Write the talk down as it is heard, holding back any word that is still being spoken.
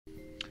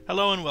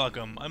Hello and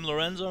welcome, I'm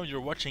Lorenzo, you're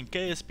watching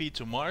KSP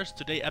to Mars,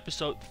 today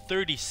episode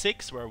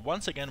 36, where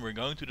once again we're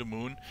going to the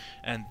moon,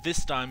 and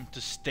this time to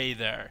stay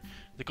there.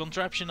 The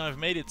contraption I've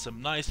made, it's a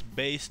nice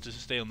base to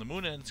stay on the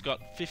moon, and it's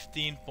got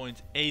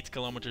 15.8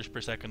 kilometers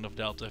per second of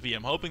delta V.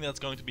 I'm hoping that's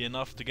going to be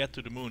enough to get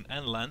to the moon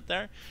and land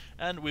there,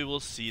 and we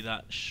will see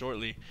that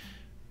shortly.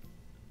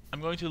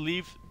 I'm going to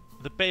leave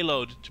the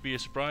payload to be a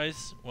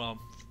surprise, well,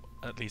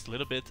 at least a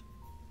little bit.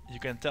 You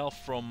can tell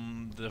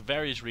from the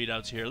various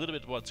readouts here a little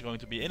bit what's going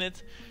to be in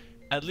it.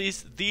 At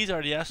least these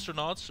are the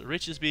astronauts: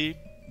 Richesby,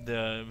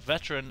 the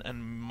veteran,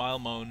 and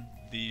Milmone,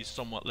 the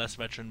somewhat less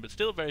veteran but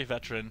still very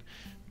veteran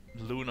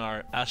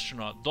lunar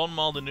astronaut. Don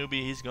Mal, the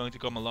newbie, he's going to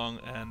come along,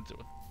 and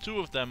two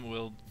of them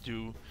will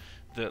do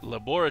the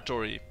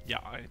laboratory. Yeah,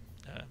 I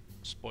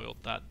spoiled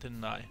that,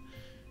 didn't I?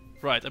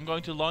 Right, I'm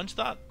going to launch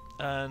that.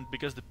 And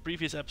because the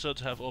previous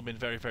episodes have all been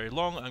very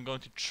long, I'm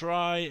going to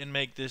try and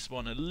make this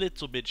one a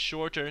little bit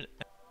shorter.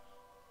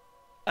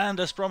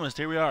 And as promised,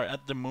 here we are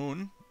at the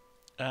moon,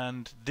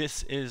 and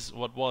this is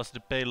what was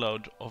the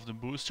payload of the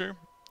booster: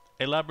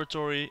 a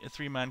laboratory, a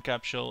 3-man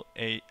capsule,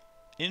 a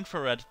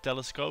infrared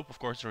telescope, of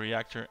course the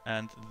reactor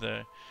and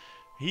the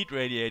heat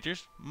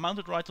radiators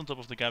mounted right on top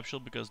of the capsule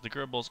because the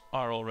Kerbals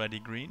are already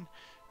green,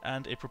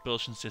 and a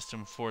propulsion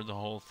system for the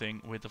whole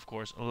thing with, of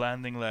course,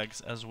 landing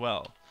legs as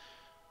well.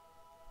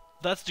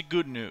 That's the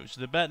good news.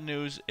 The bad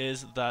news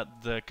is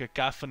that the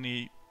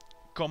cacophony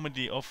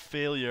comedy of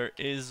failure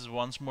is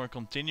once more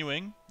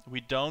continuing. We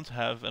don't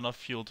have enough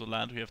fuel to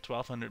land. We have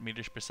 1200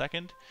 meters per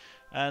second,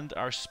 and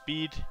our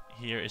speed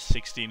here is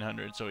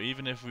 1600. So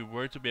even if we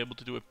were to be able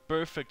to do a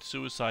perfect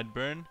suicide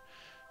burn,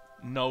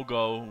 no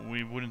go,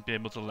 we wouldn't be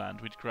able to land.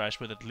 We'd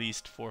crash with at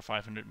least 400 or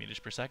 500 meters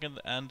per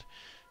second, and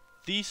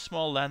these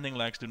small landing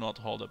legs do not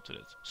hold up to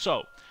it.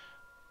 So,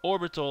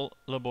 orbital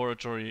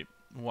laboratory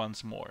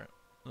once more.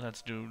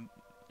 Let's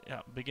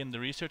begin the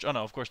research. Oh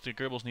no, of course the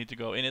Kerbals need to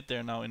go in it.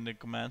 They're now in the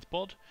command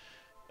pod.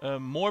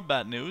 More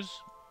bad news.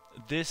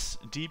 This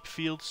deep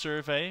field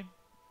survey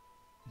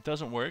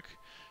doesn't work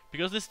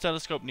because this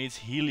telescope needs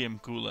helium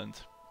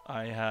coolant.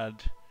 I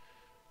had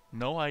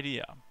no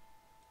idea.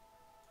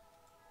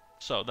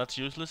 So that's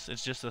useless.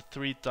 It's just a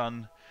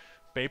 3-ton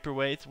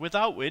paperweight,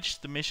 without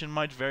which the mission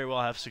might very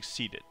well have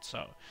succeeded.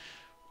 So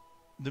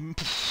the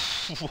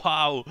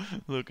wow,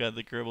 look at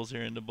the Kerbals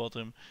here in the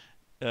bottom.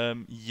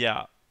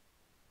 Yeah,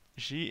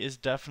 she is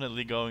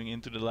definitely going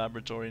into the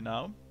laboratory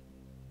now.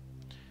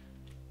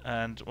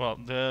 And well,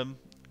 the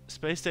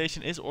space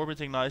station is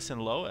orbiting nice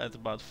and low at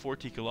about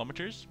 40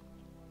 kilometers.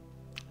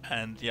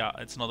 And yeah,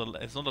 it's not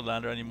a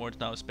lander anymore, it's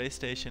now a space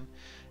station.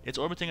 It's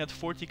orbiting at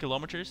 40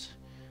 kilometers,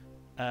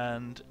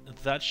 and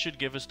that should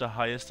give us the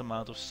highest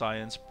amount of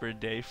science per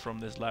day from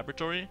this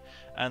laboratory.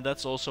 And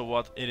that's also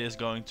what it is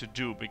going to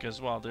do,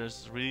 because well,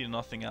 there's really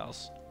nothing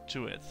else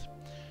to it.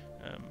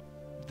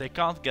 They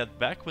can't get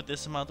back with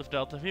this amount of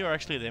delta V, or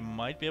actually they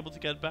might be able to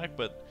get back,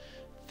 but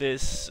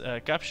this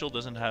capsule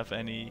doesn't have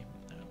any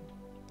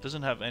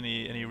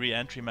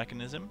re-entry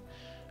mechanism,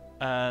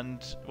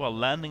 and well,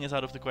 landing is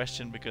out of the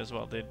question because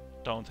well, they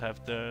don't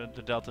have the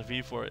delta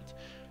V for it.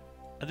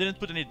 I didn't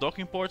put any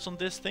docking ports on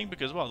this thing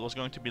because well, it was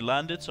going to be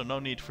landed, so no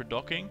need for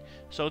docking,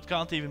 so it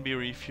can't even be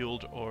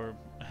refueled or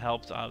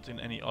helped out in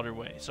any other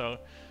way. So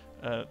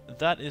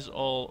that is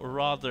all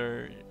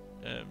rather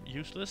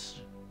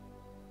useless.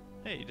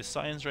 Hey, the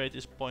science rate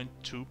is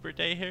 0.2 per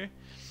day here,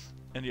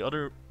 and the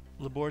other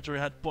laboratory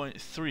had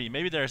 0.3.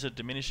 Maybe there's a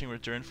diminishing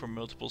return for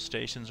multiple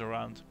stations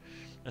around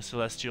a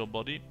celestial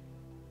body,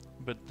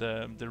 but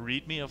the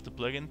readme of the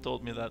plugin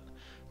told me that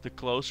the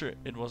closer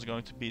it was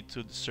going to be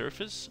to the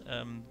surface,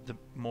 the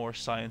more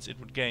science it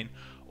would gain.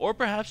 Or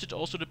perhaps it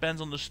also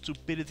depends on the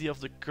stupidity of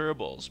the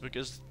Kerbals,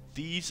 because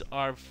these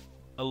are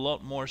a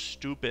lot more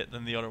stupid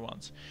than the other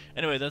ones.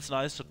 Anyway, that's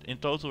nice. So in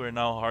total we're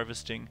now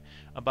harvesting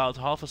about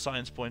half a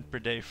science point per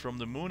day from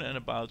the moon and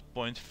about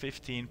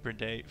 0.15 per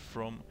day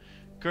from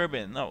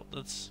Kerbin. Now,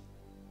 that's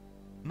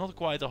not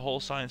quite a whole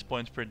science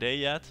point per day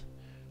yet,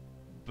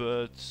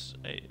 but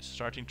a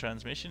starting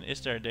transmission. Is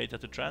there data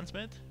to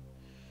transmit?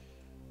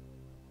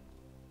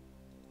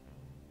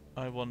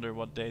 I wonder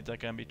what data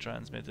can be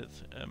transmitted.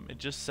 It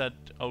just said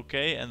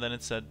okay, and then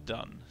it said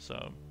done,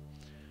 so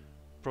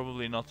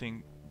probably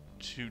nothing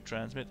to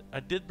transmit. I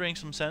did bring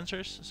some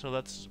sensors, so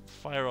let's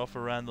fire off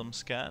a random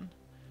scan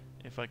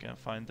if I can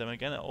find them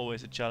again.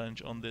 Always a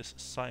challenge on this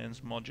science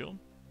module.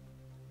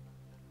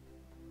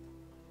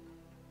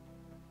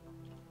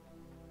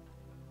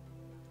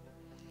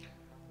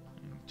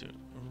 To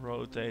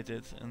rotate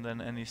it, and then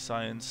any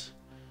science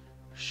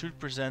should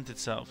present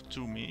itself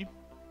to me,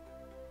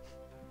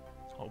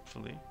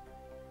 hopefully.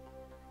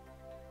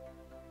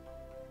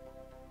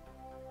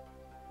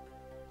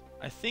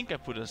 I think I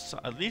put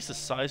at least a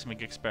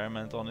seismic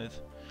experiment on it.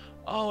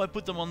 Oh, I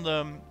put them on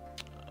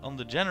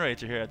the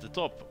generator here at the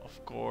top,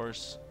 of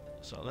course.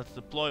 So let's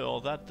deploy all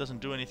that.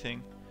 Doesn't do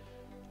anything.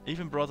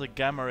 Even brought a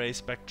gamma ray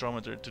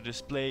spectrometer to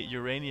display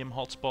uranium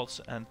hotspots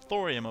and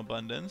thorium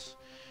abundance,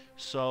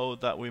 so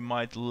that we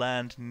might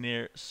land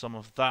near some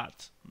of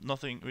that.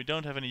 We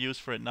don't have any use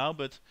for it now,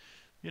 but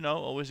You know,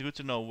 always good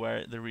to know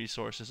where the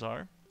resources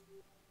are.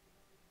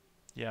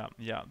 Yeah,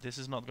 this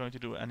is not going to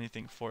do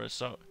anything for us,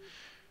 so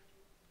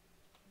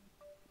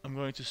I'm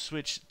going to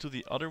switch to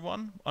the other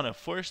one. Oh no,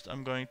 first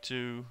I'm going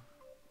to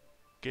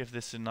give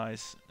this a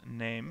nice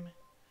name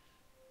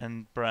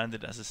and brand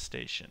it as a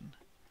station.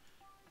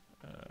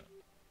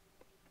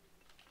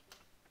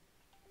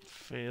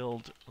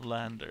 Failed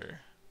lander.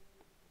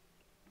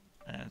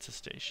 And it's a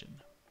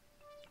station.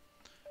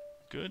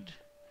 Good.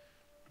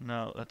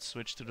 Now let's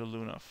switch to the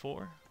Luna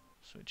 4.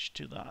 Switch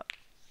to that.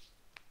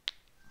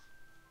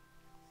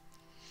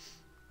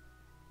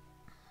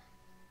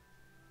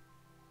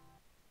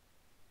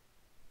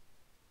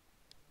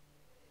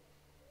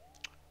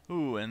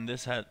 Ooh, and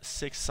this had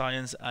 6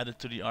 science added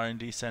to the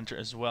R&D center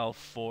as well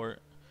for,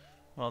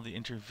 well, the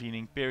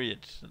intervening period.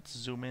 Let's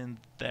zoom in.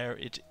 There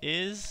it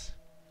is.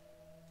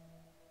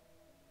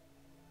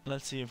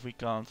 Let's see if we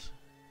can't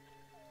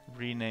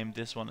rename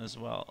this one as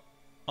well.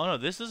 Oh no,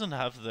 this doesn't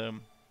have the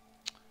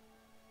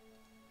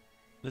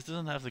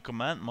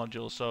command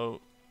module, so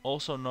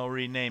also no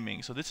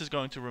renaming. So this is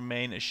going to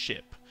remain a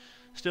ship.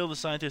 Still, the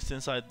scientists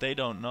inside, they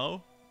don't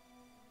know.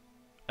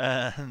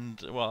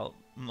 And, well,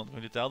 I'm not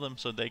going to tell them,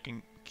 so they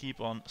can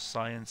keep on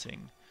sciencing.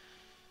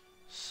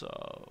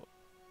 So,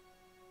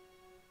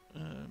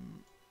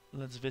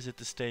 let's visit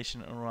the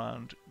station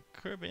around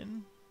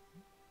Kerbin.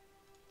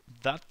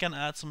 That can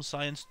add some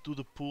science to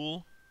the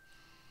pool.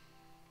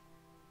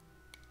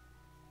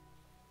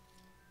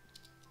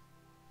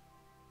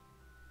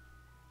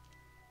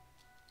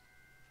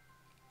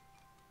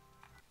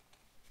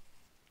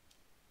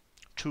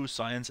 Two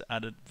science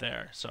added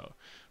there. So,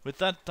 with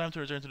that, time to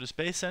return to the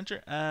Space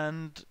Center,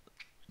 and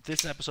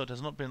this episode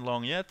has not been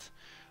long yet.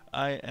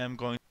 I am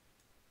going...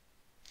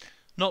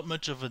 Not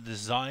much of a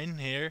design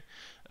here.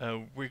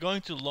 We're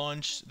going to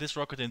launch this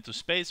rocket into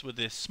space with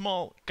this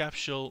small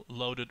capsule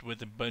loaded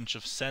with a bunch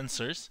of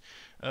sensors.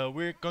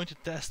 We're going to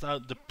test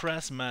out the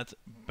press mat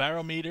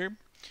barometer.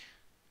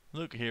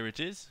 Look, here it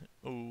is.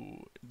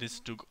 Oh,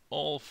 this took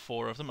all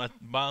 4 of them. I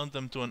bound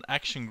them to an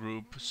action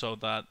group so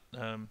that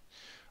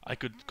I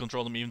could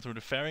control them even through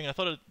the fairing. I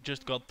thought it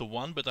just got the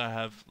 1, but I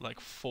have like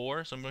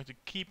 4, so I'm going to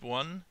keep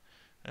 1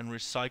 and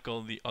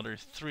recycle the other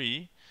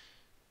 3.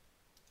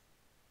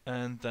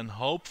 And then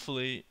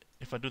hopefully,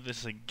 if I do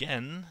this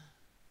again,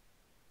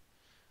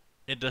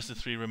 it does the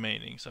 3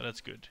 remaining, so that's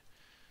good.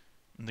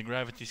 And the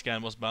gravity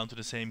scan was bound to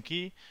the same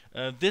key.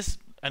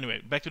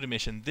 Anyway, back to the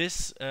mission.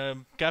 This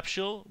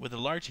capsule with a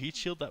large heat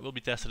shield that will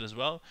be tested as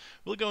well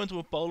will go into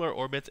a polar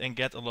orbit and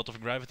get a lot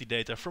of gravity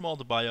data from all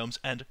the biomes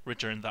and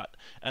return that.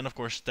 And of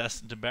course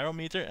test the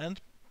barometer and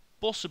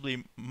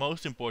possibly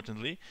most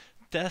importantly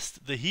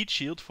test the heat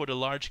shield for the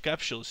large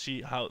capsule,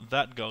 see how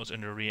that goes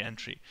under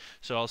re-entry.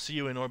 So I'll see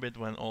you in orbit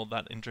when all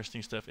that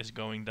interesting stuff is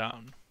going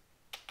down.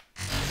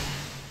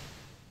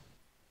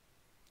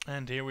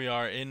 And here we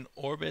are in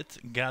orbit,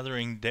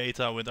 gathering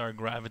data with our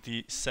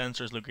gravity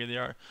sensors. Look, here they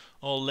are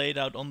all laid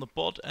out on the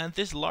pod. And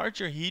this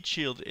larger heat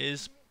shield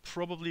is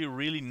probably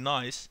really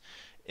nice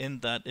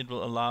in that it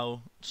will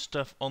allow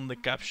stuff on the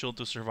capsule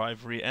to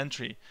survive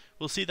re-entry.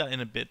 We'll see that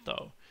in a bit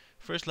though.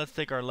 First, let's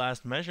take our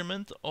last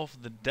measurement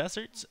of the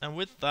deserts, and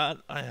with that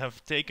I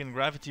have taken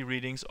gravity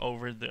readings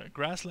over the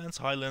grasslands,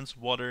 highlands,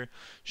 water,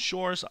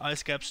 shores,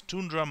 ice caps,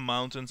 tundra,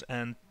 mountains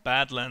and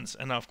badlands,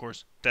 and now of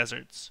course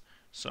deserts.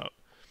 So,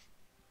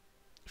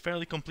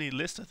 fairly complete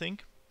list, I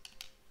think.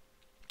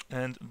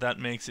 And that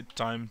makes it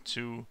time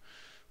to,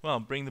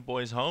 well, bring the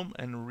boys home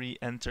and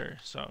re-enter.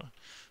 So,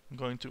 I'm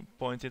going to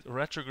point it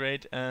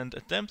retrograde and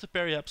attempt a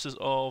periapsis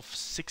of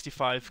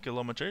 65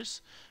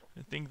 kilometers.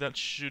 I think that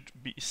should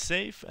be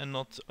safe and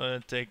not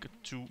take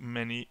too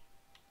many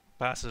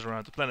passes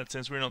around the planet,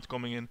 since we're not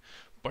coming in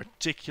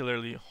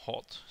particularly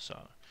hot.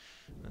 So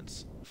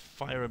let's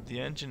fire up the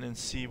engine and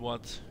see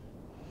what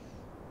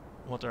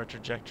our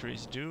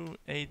trajectories do.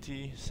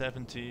 80,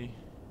 70,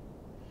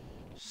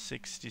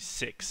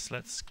 66.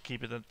 Let's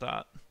keep it at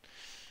that.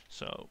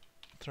 So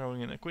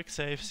throwing in a quick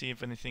save, see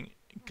if anything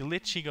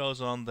glitchy goes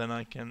on, then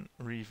I can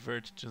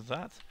revert to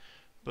that.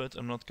 But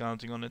I'm not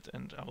counting on it,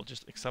 and I will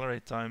just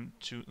accelerate time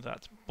to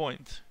that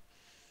point.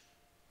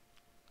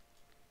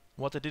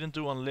 What I didn't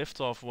do on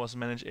liftoff was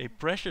manage a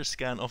pressure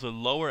scan of the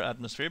lower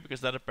atmosphere,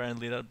 because that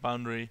apparently, that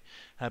boundary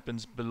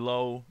happens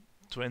below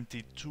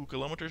 22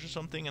 kilometers or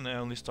something, and I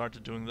only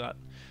started doing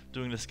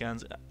the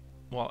scans,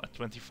 well, at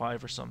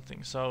 25 or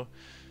something. So,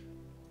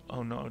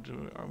 oh no,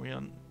 are we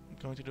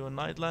going to do a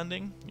night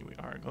landing? We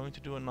are going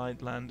to do a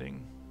night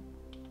landing.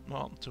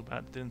 Well, too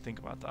bad, didn't think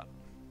about that.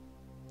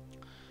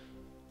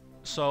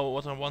 So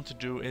what I want to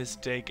do is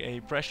take a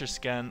pressure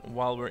scan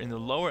while we're in the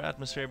lower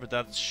atmosphere, but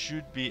that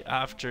should be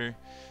after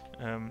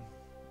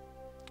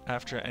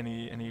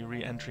any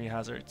re-entry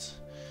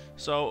hazards.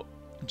 So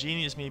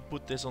genius me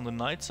put this on the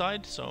night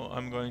side, so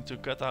I'm going to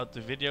cut out the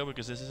video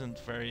because this isn't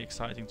very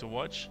exciting to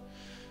watch.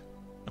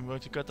 I'm going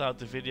to cut out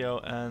the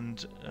video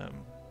and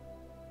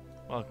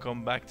I'll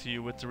come back to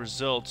you with the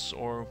results,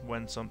 or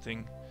when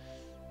something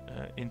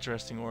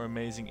interesting or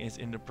amazing is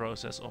in the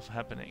process of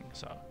happening.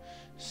 So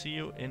see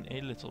you in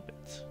a little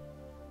bit.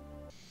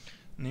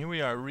 And here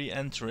we are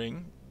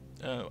re-entering.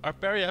 Our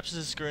periapsis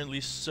is currently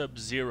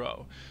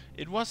sub-zero.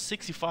 It was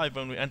 65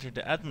 when we entered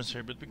the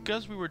atmosphere, but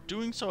because we were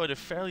doing so at a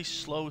fairly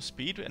slow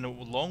speed and a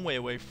long way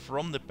away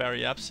from the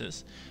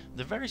periapsis,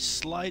 the very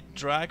slight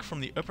drag from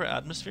the upper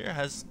atmosphere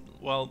has,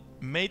 well,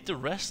 made the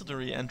rest of the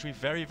re-entry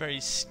very, very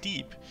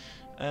steep.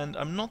 And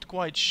I'm not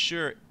quite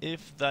sure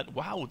if that...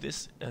 Wow,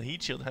 this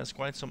heat shield has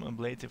quite some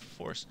ablative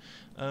force.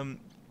 I'm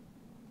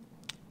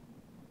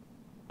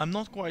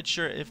not quite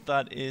sure if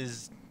that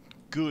is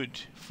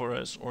good for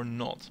us or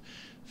not.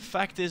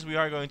 Fact is, we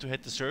are going to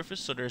hit the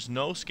surface, so there's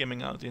no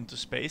skimming out into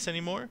space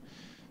anymore.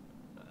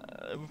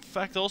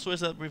 Fact also is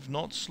that we've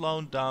not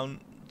slowed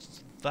down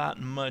that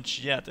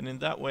much yet, and in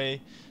that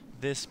way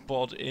this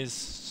pod is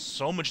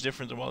so much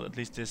different, well, at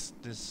least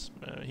this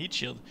heat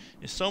shield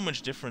is so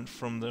much different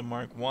from the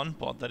Mark 1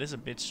 pod. That is a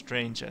bit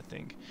strange, I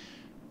think.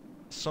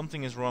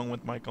 Something is wrong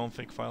with my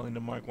config file in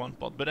the Mark 1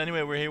 pod. But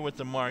anyway, we're here with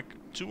the Mark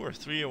 2 or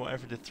 3 or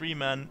whatever, the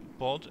 3-man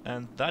pod,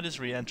 and that is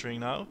re-entering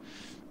now.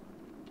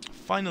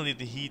 Finally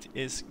the heat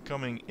is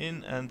coming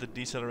in and the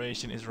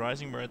deceleration is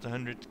rising. We're at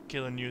 100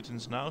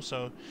 kilonewtons now,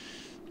 so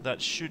that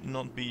should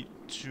not be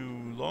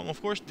too long.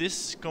 Of course,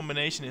 this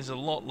combination is a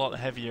lot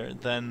heavier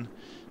than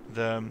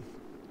the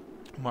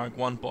Mark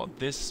 1 pod.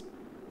 This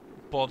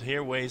pod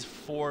here weighs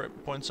 4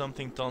 point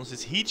something tons.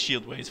 This heat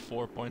shield weighs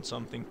 4 point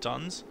something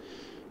tons.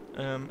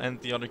 And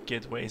the other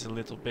kit weighs a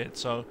little bit,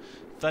 so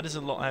that is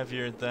a lot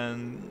heavier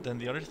than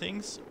the other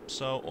things.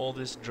 So all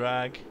this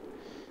drag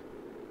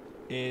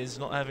is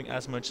not having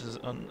as much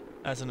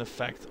as an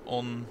effect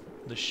on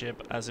the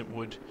ship as it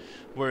would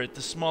were it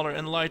the smaller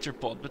and lighter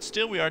pod. But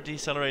still, we are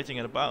decelerating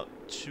at about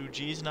 2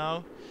 Gs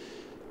now,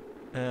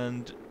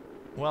 and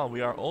well, we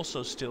are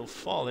also still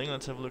falling.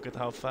 Let's have a look at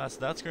how fast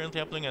that's currently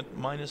happening, at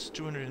minus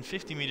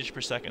 250 meters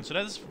per second. So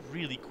that is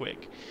really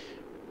quick.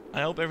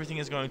 I hope everything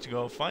is going to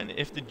go fine.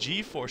 If the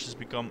G-forces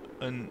become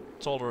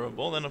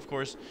intolerable, then of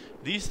course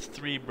these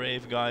 3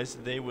 brave guys,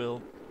 they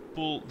will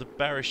pull the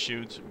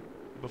parachute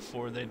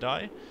before they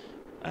die.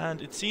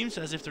 And it seems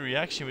as if the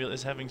reaction wheel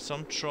is having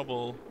some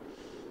trouble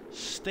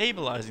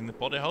stabilizing the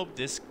pod. I hope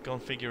this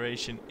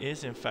configuration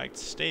is in fact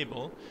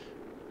stable.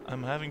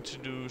 I'm having to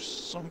do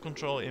some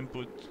control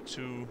input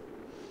to,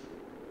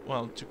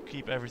 well, to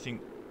keep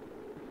everything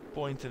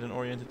pointed and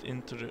oriented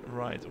into the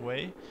right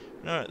way.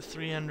 Now at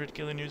 300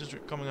 kilonewtons, we're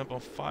coming up on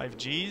 5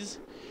 Gs,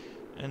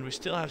 and we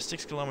still have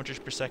 6 kilometers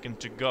per second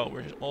to go.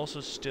 We're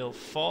also still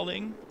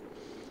falling,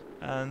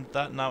 and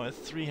that now at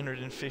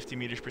 350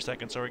 meters per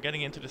second. So we're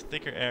getting into the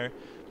thicker air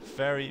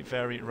very,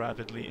 very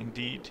rapidly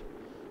indeed.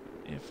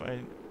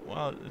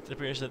 Well, it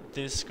appears that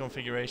this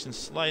configuration,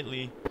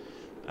 slightly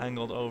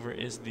angled over,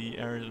 is the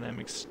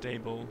aerodynamic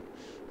stable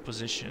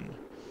position.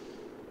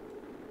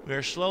 We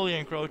are slowly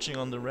encroaching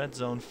on the red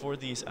zone for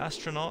these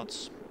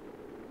astronauts.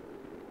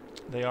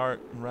 They are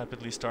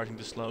rapidly starting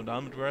to slow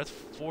down, but we're at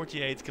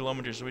 48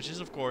 kilometers, which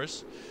is of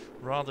course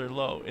rather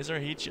low. Our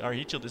heat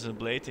shield is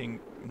ablating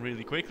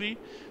really quickly,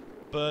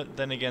 but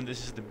then again,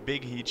 this is the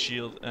big heat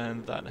shield,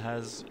 and that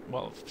has,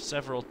 well,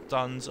 several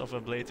tons of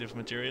ablative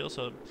material,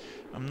 so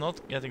I'm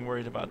not getting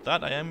worried about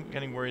that. I am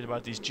getting worried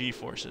about these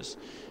G-forces.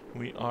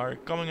 We are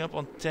coming up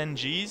on 10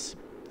 Gs,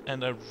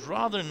 and I'd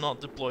rather not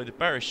deploy the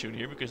parachute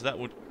here, because that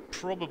would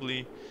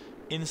probably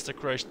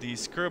insta-crush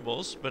these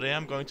Kerbals, but I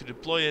am going to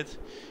deploy it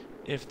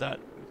if that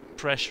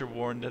pressure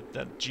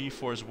that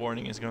G-force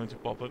warning is going to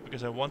pop up,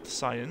 because I want the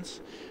science.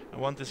 I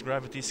want this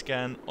gravity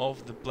scan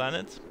of the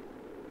planet.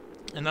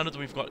 And now that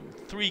we've got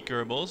 3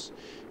 Kerbals,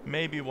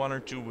 maybe 1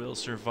 or 2 will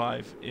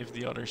survive if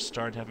the others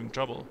start having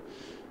trouble.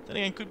 Then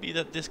again, it could be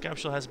that this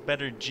capsule has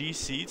better G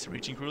seats.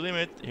 Reaching crew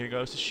limit. Here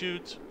goes the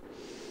chute.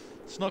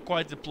 It's not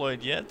quite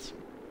deployed yet.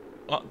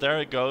 Oh, there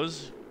it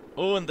goes.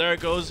 Oh, and there it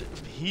goes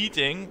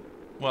heating.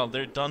 Well,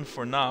 they're done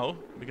for now,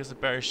 because the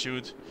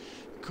parachute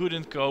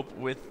couldn't cope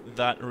with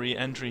that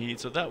re-entry heat.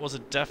 So that was a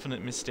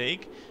definite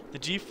mistake. The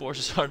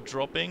G-forces are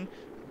dropping,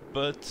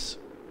 but,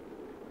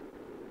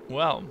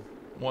 well,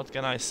 what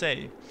can I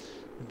say?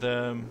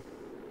 The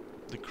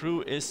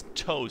crew is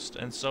toast,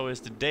 and so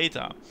is the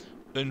data,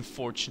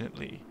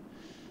 unfortunately.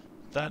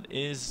 That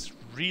is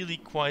really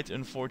quite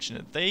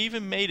unfortunate. They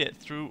even made it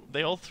through,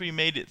 they all 3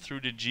 made it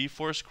through the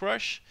G-force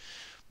crush,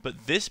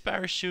 but this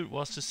parachute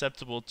was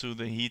susceptible to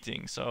the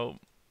heating, so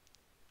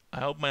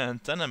I hope my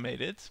antenna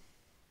made it.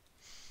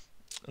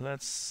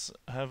 Let's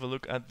have a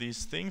look at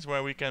these things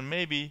where we can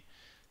maybe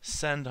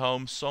send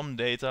home some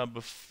data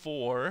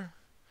before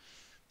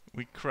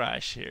we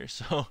crash here.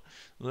 So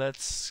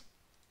let's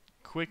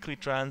quickly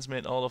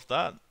transmit all of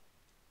that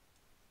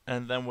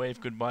and then wave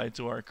goodbye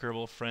to our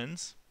Kerbal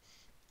friends.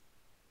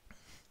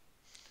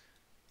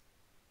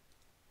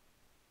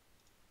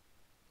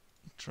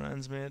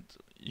 Transmit.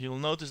 You'll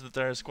notice that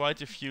there's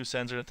quite a few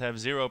sensors that have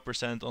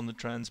 0% on the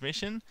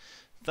transmission.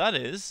 That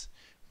is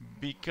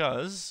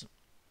because,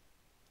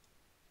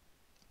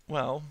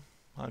 well,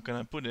 how can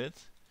I put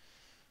it?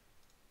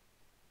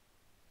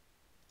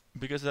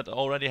 Because that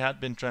already had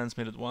been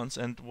transmitted once,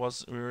 and we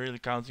were really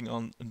counting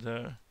on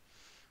the,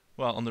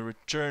 well, on the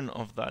return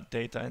of that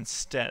data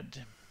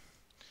instead.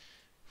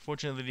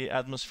 Fortunately, the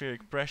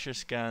atmospheric pressure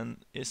scan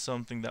is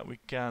something that we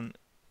can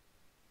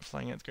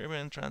flying at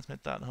Caribbean.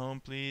 Transmit that home,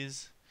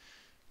 please.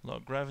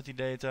 Log gravity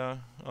data.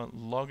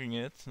 Logging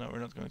it. No, we're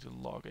not going to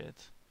log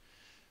it.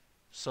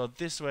 So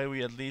this way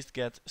we at least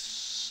get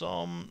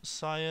some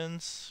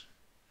science.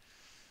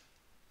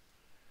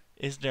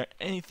 Is there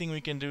anything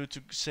we can do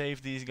to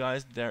save these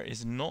guys? There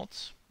is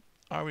not.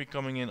 Are we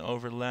coming in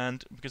over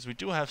land? Because we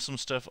do have some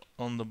stuff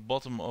on the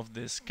bottom of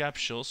this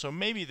capsule, so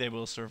maybe they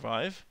will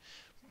survive.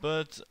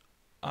 But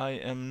I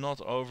am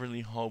not overly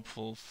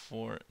hopeful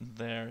for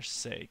their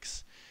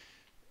sakes.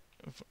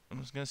 I'm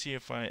just gonna see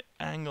if I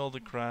angle the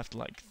craft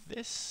like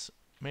this.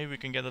 Maybe we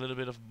can get a little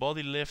bit of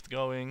body lift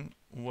going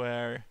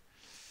where,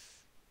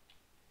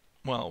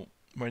 well,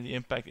 where the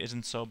impact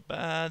isn't so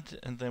bad,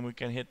 and then we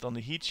can hit on the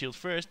heat shield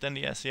first, then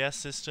the SES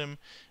system,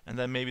 and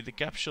then maybe the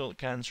capsule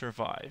can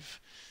survive.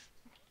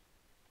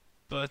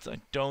 But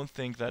I don't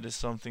think that is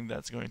something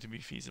that's going to be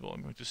feasible.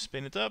 I'm going to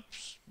spin it up,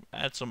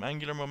 add some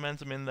angular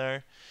momentum in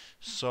there,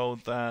 so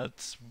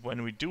that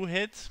when we do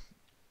hit,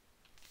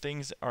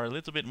 things are a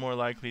little bit more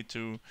likely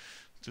to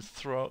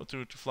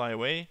fly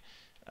away,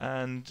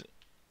 and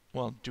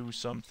well, do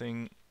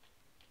something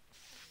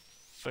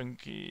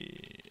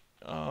funky.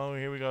 Oh,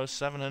 here we go,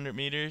 700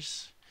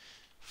 meters.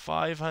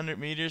 500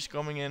 meters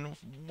coming in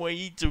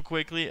way too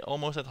quickly,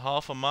 almost at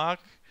half a Mach.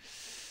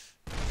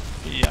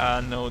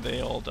 Yeah, no,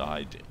 they all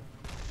died.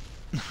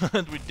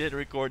 And we did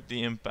record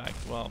the impact.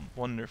 Well,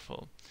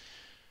 wonderful.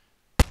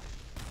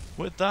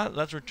 With that,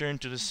 let's return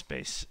to the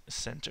Space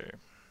Center.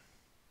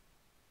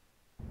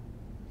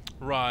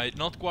 Right,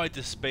 not quite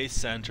the Space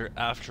Center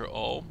after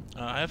all.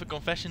 I have a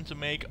confession to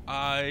make.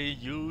 I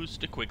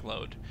used the quick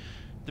load.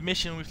 The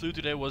mission we flew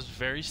today was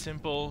very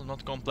simple,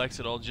 not complex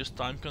at all, just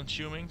time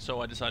consuming,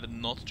 so I decided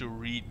not to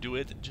redo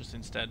it, just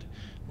instead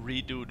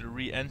redo the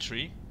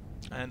re-entry.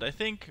 And I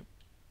think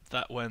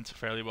that went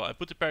fairly well. I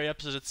put the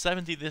periapsis at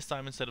 70 this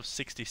time instead of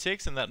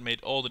 66, and that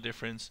made all the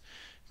difference.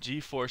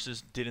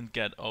 G-forces didn't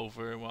get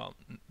over, well,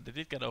 they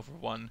did get over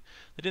 1.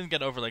 They didn't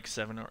get over like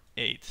 7 or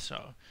 8,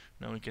 so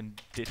now we can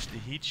ditch the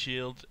heat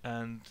shield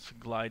and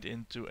glide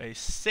into a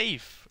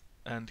safe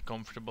and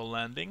comfortable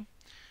landing.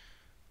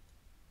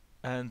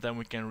 And then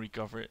we can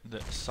recover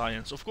the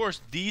science. Of course,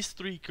 these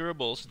 3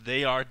 Kerbals,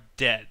 they are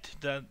dead.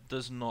 That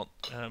does not,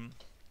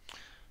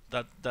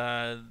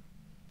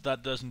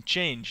 that doesn't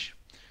change.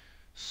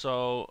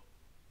 So,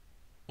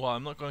 well,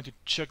 I'm not going to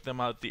chuck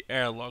them out the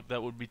airlock.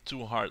 That would be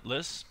too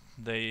heartless.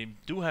 They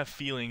do have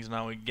feelings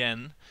now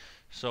again.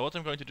 So what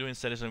I'm going to do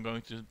instead is I'm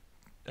going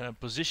to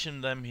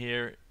position them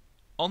here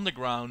on the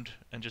ground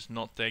and just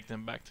not take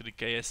them back to the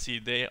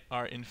KSC. They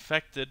are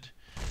infected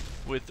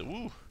with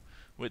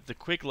the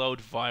quick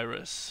load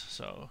virus.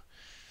 So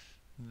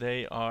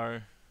they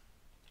are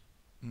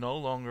no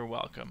longer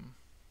welcome.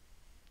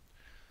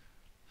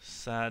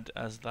 Sad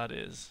as that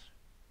is.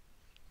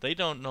 They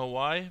don't know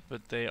why,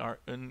 but they are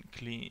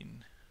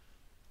unclean.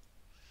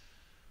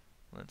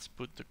 Let's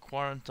put the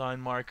quarantine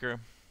marker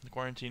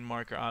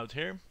out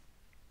here.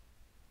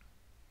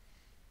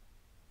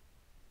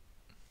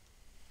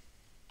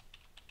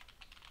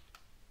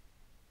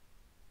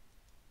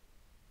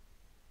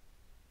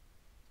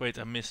 Wait,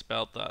 I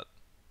misspelled that.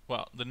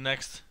 Well, the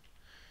next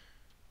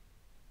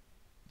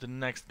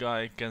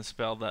guy can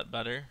spell that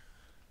better.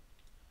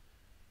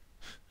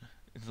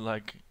 It's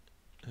like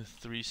the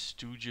Three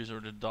Stooges or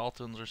the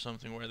Daltons or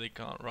something where they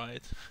can't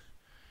write.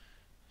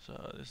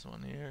 So this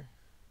one here.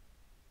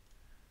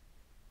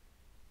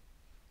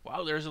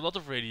 Wow, there's a lot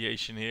of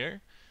radiation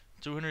here.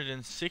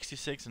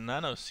 266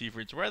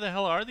 nanosieverts. Where the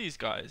hell are these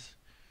guys?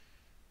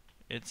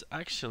 It's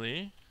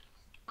actually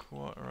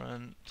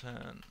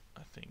quarantine,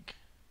 I think.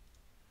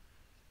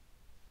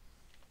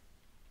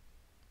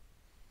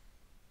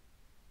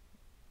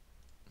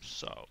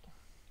 So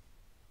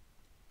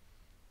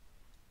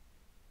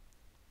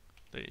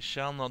they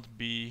shall not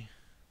be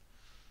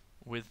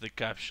with the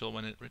capsule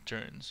when it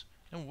returns.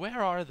 And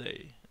where are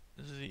they?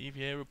 This is the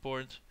EVA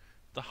report.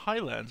 The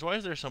highlands. Why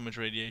is there so much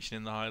radiation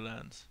in the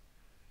highlands?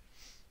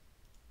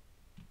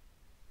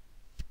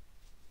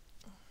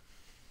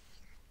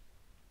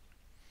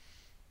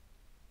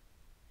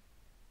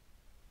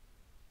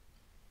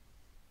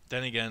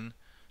 Then again,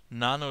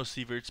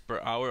 nanosieverts per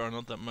hour are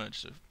not that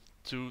much.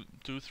 So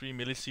 3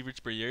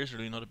 millisieverts per year is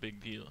really not a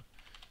big deal.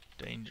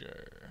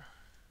 Danger.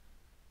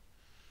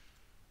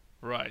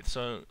 Right,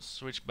 so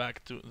switch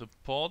back to the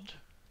pod.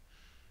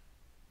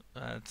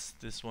 That's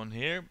this one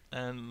here,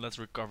 and let's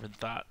recover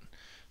that.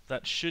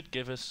 That should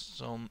give us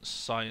some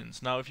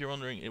science. Now, if you're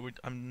wondering,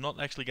 I'm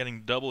not actually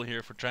getting double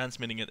here for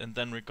transmitting it and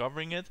then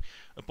recovering it.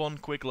 Upon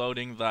quick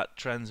loading, that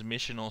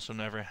transmission also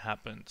never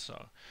happened.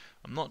 So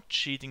I'm not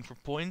cheating for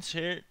points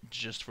here,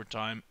 just for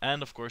time.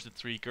 And of course, the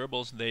 3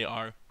 Kerbals, they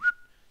are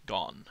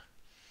gone.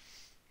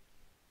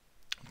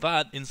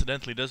 That,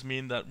 incidentally, does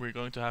mean that we're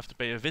going to have to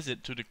pay a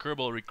visit to the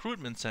Kerbal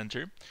Recruitment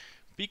Center,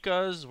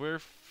 because we're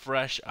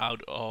fresh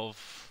out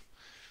of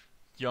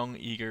young,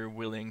 eager,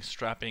 willing,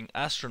 strapping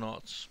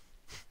astronauts.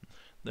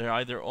 They're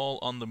either all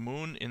on the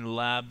moon in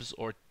labs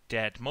or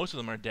dead. Most of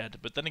them are dead.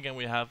 But then again,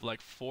 we have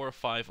like 4 or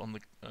 5 on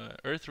the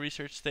Earth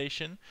Research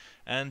Station,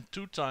 and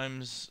 2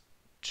 times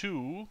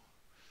 2,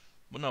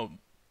 well, no,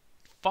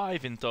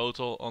 5 in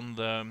total on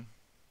the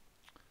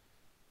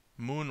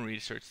Moon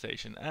Research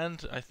Station.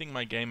 And I think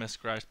my game has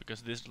crashed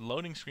because this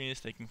loading screen is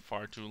taking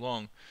far too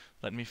long.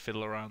 Let me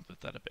fiddle around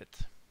with that a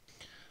bit.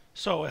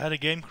 So I had a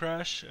game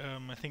crash.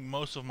 I think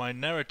most of my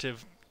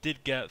narrative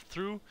did get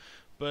through,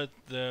 but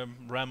the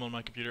RAM on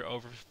my computer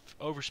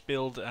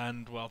overspilled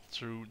and, well,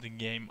 threw the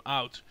game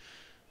out.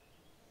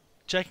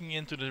 Checking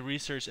into the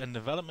Research and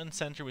Development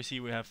Center, we see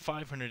we have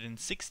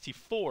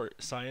 564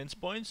 science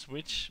points,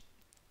 which,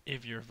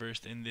 if you're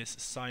versed in this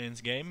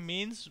science game,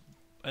 means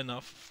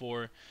enough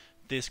for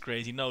this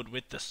crazy node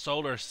with the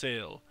solar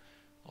sail.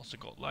 Also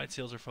called light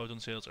sails or photon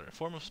sails, are a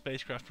form of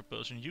spacecraft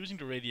propulsion using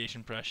the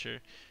radiation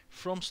pressure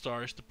from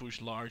stars to push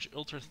large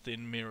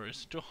ultra-thin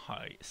mirrors to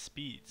high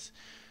speeds.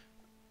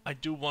 I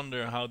do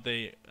wonder how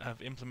they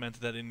have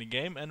implemented that in the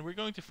game, and we're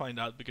going to find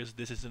out because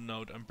this is the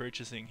node I'm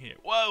purchasing here.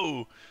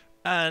 Whoa!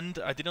 And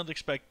I did not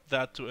expect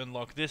that to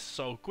unlock this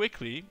so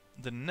quickly.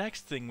 The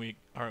next thing we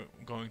are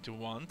going to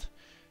want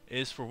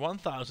is for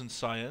 1000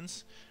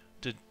 science,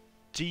 the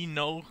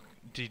Deinonychus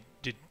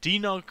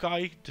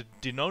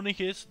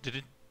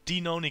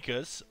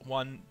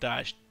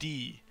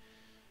 1-D.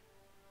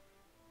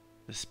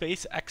 The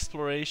Space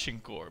Exploration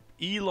Corp.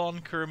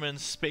 Elon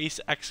Kerman's Space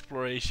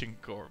Exploration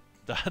Corp.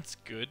 That's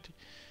good.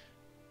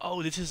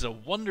 Oh, this is a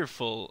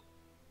wonderful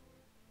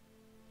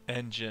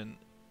engine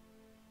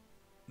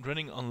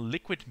running on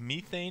liquid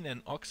methane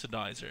and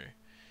oxidizer.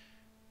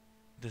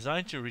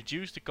 Designed to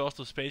reduce the cost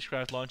of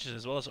spacecraft launches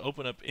as well as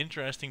open up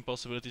interesting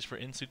possibilities for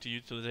in-situ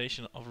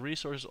utilization of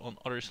resources on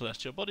other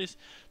celestial bodies,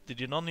 the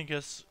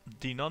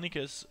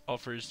Deinonychus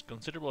offers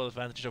considerable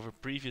advantage over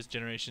previous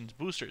generation's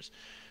boosters.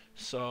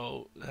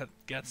 So that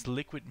gets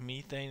liquid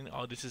methane.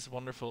 Oh, this is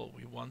wonderful.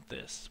 We want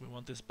this. We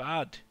want this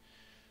bad.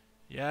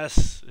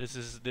 Yes, this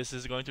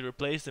is going to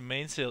replace the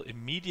mainsail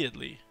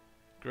immediately.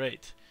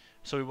 Great.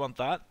 So we want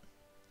that.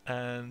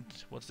 And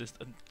what's this?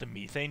 The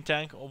methane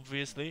tank,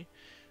 obviously.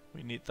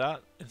 We need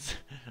that. It's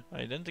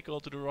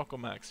identical to the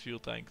Rockomax fuel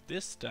tank.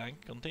 This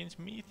tank contains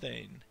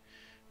methane,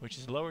 which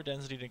is lower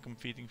density than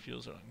competing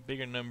fuels, or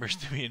bigger numbers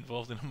to be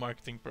involved in a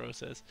marketing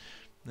process.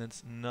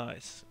 That's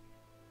nice.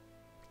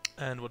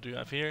 And what do you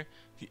have here?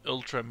 The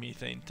ultra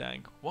methane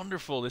tank.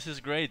 Wonderful. This is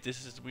great.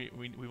 This is we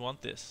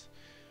want this.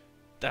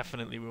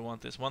 Definitely we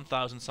want this.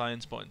 1000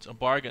 science points. A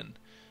bargain.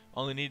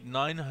 Only need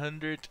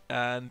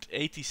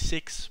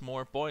 986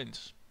 more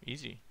points.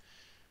 Easy.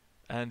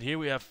 And here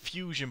we have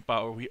fusion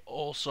power. We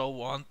also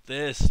want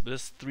this.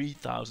 This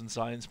 3000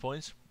 science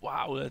points.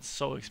 Wow, that's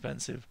so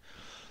expensive.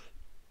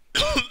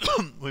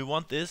 We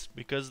want this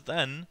because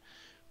then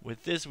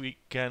with this we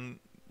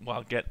can,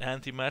 well, get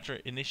antimatter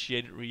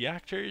initiated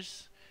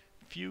reactors,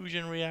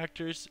 fusion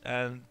reactors,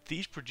 and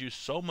these produce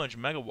so much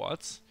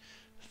megawatts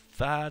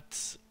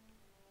that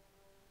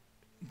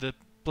the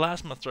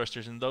plasma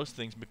thrusters and those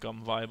things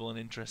become viable and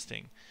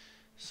interesting.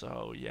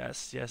 So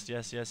yes.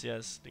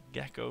 The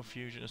Gecko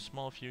fusion, a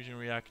small fusion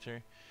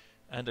reactor,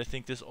 and I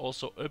think this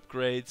also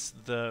upgrades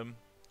the.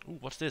 Ooh,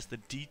 what's this? The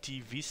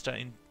DT Vista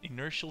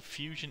inertial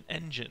fusion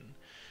engine,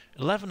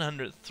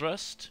 1100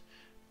 thrust,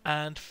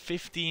 and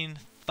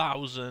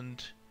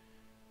 15,000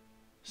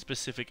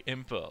 specific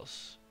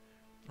impulse.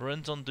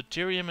 Runs on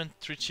deuterium and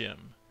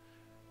tritium.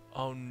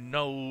 Oh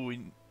no,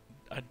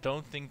 I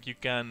don't think you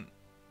can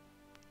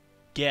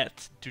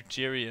get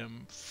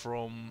deuterium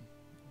from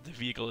the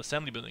vehicle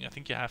assembly building. I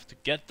think you have to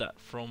get that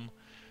from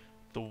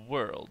the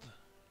world.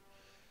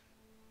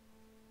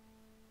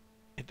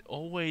 It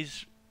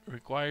always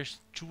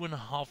requires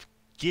 2.5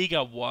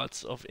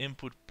 gigawatts of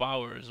input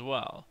power as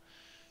well.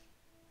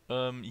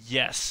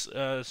 Yes,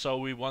 so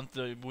we want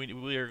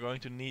we are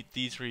going to need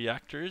these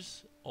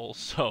reactors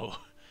also.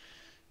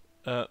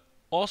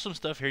 Awesome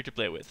stuff here to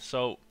play with.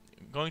 So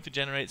going to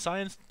generate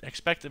science,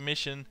 expect a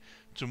mission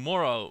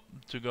tomorrow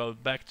to go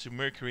back to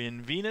Mercury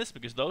and Venus,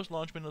 because those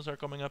launch windows are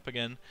coming up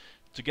again,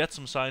 to get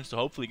some science to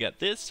hopefully get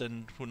this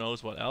and who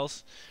knows what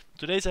else.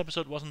 Today's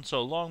episode wasn't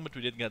so long, but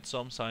we did get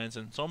some science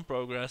and some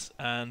progress,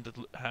 and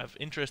have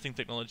interesting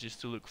technologies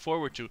to look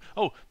forward to.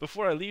 Oh,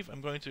 before I leave,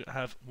 I'm going to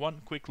have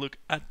one quick look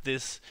at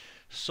this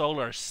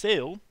solar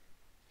sail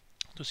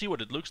to see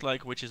what it looks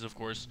like, which is of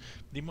course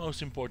the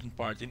most important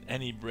part in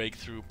any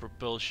breakthrough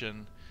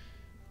propulsion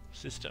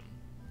system.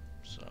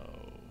 So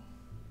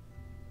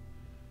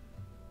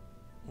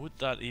would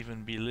that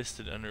even be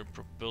listed under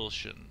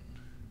propulsion?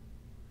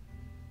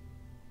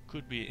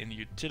 Could be in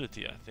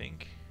utility, I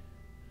think.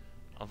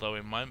 Although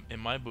in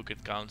my book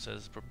it counts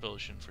as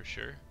propulsion for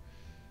sure.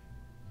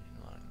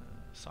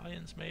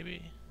 Science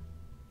maybe.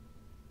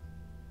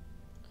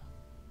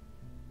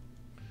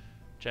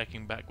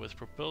 Checking back with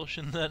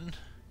propulsion then.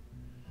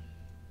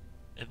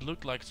 It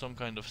looked like some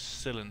kind of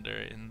cylinder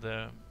in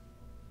the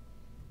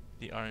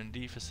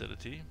R&D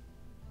facility.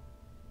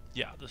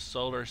 Yeah, the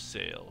solar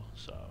sail.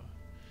 So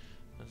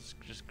let's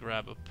just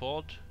grab a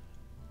pod.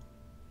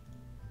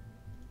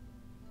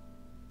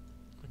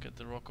 Look at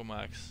the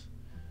Rockomax.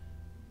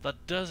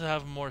 That does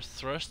have more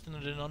thrust than the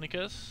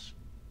Deinonychus,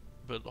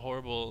 but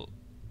horrible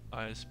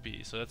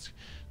ISP. So that's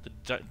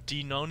the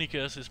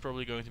Deinonychus is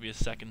probably going to be a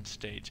second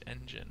stage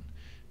engine.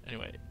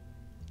 Anyway,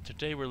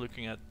 today we're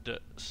looking at the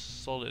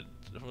solid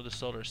for the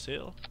solar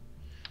sail.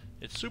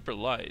 It's super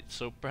light,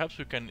 so perhaps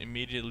we can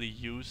immediately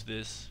use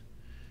this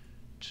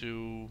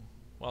to,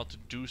 well, to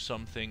do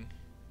something.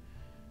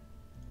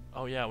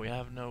 Oh yeah, we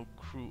have no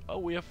crew. Oh,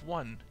 we have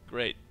one.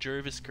 Great,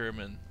 Jervis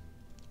Kerman.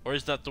 Or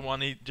is that the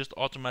one he just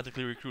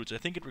automatically recruits? I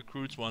think it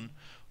recruits one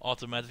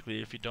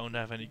automatically if you don't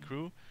have any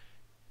crew.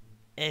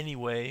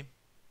 Anyway,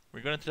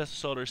 we're going to test the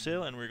solar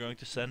sail and we're going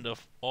to send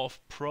off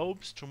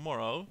probes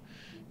tomorrow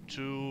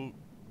to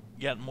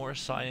get more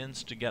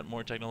science, to get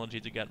more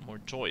technology, to get more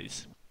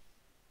toys.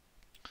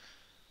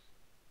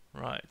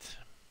 Right.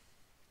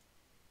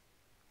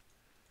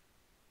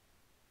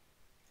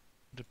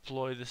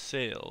 Deploy the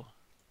sail.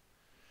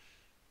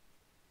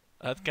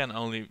 That can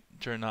only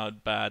turn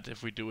out bad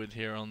if we do it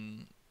here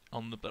on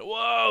the...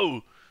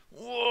 Whoa!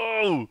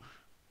 Whoa!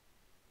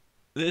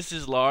 This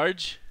is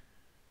large.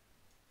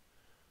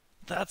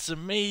 That's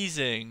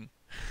amazing.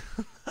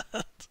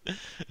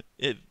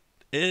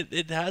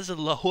 It has a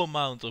low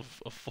amount of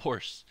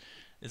force.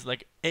 It's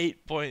like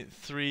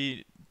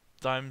 8.3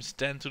 times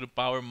 10 to the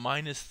power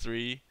minus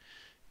 3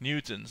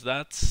 newtons.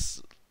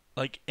 That's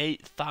like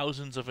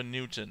 8,000ths of a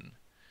newton.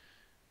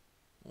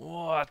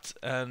 What?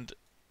 And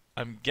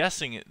I'm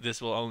guessing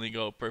this will only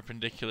go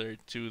perpendicular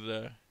to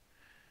the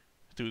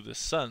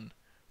sun.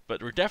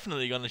 But we're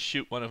definitely gonna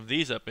shoot one of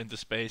these up into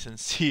space and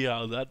see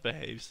how that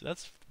behaves.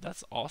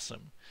 That's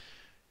awesome.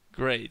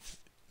 Great.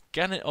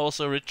 Can it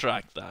also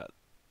retract that?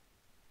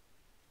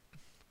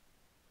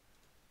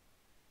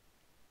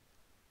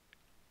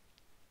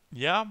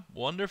 Yeah,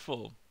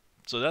 wonderful.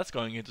 So that's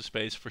going into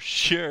space for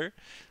sure,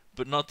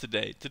 but not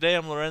today. Today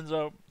I'm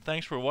Lorenzo.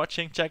 Thanks for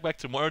watching. Check back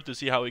tomorrow to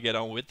see how we get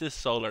on with this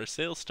solar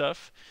sail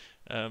stuff.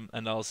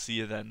 And I'll see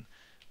you then.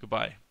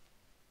 Goodbye.